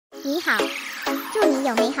你好，祝你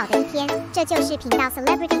有美好的一天。这就是频道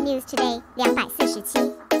Celebrity News Today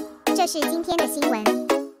 247。这是今天的新闻。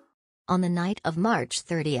On the night of March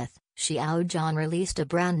 30th, Xiao Zhan released a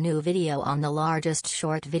brand new video on the largest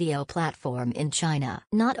short video platform in China.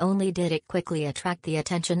 Not only did it quickly attract the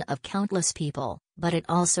attention of countless people, but it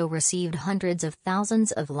also received hundreds of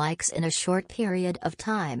thousands of likes in a short period of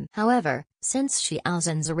time. However, since Xiao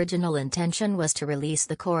Zhan's original intention was to release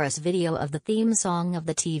the chorus video of the theme song of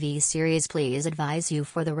the TV series Please Advise You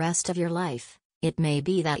for the rest of your life, it may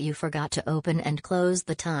be that you forgot to open and close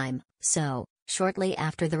the time, so, shortly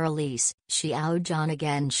after the release, Xiao Zhan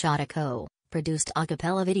again shot a co-produced a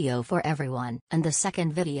cappella video for everyone. And the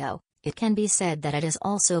second video, it can be said that it is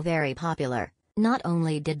also very popular. Not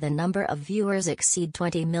only did the number of viewers exceed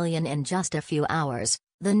 20 million in just a few hours,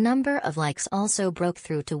 the number of likes also broke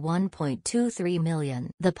through to 1.23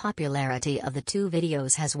 million. The popularity of the two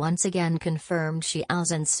videos has once again confirmed Xiao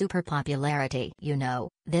Zhan's super popularity. You know,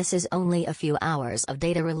 this is only a few hours of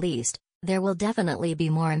data released. There will definitely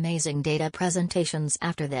be more amazing data presentations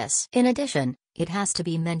after this. In addition, it has to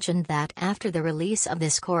be mentioned that after the release of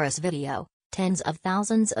this chorus video, tens of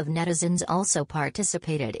thousands of netizens also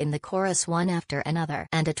participated in the chorus one after another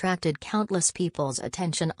and attracted countless people's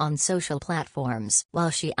attention on social platforms.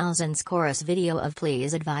 While Xiao Zhan's chorus video of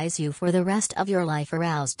Please Advise You for the Rest of Your Life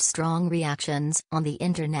aroused strong reactions on the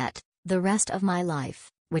internet, the rest of my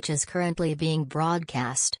life, which is currently being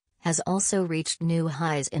broadcast, has also reached new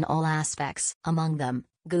highs in all aspects. Among them,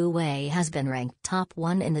 Gu Wei has been ranked top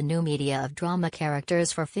 1 in the new media of drama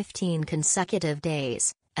characters for 15 consecutive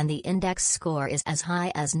days, and the index score is as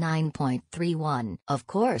high as 9.31. Of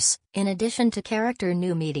course, in addition to character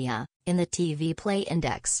new media, in the TV play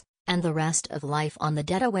index, and the rest of life on the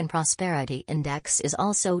Data Win Prosperity Index is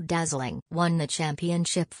also dazzling. Won the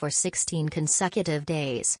championship for 16 consecutive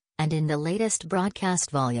days, and in the latest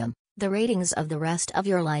broadcast volume, the ratings of the rest of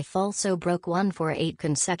your life also broke 1 for 8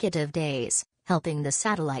 consecutive days, helping the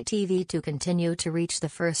satellite TV to continue to reach the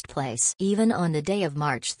first place. Even on the day of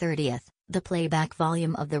March 30th, the playback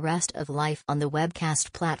volume of the rest of life on the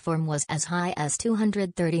webcast platform was as high as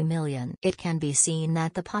 230 million. It can be seen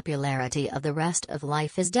that the popularity of the rest of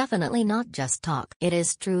life is definitely not just talk. It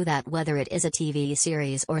is true that whether it is a TV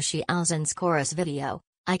series or Xiao Zhan's chorus video,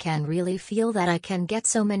 I can really feel that I can get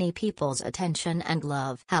so many people's attention and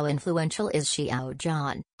love. How influential is Xiao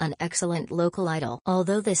Zhan, an excellent local idol?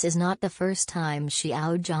 Although this is not the first time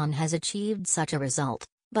Xiao Zhan has achieved such a result,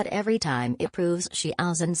 but every time it proves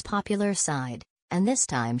Xiao Zhan's popular side, and this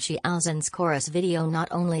time Xiao Zhan's chorus video not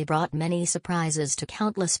only brought many surprises to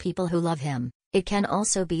countless people who love him, it can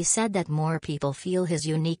also be said that more people feel his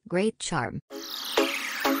unique great charm.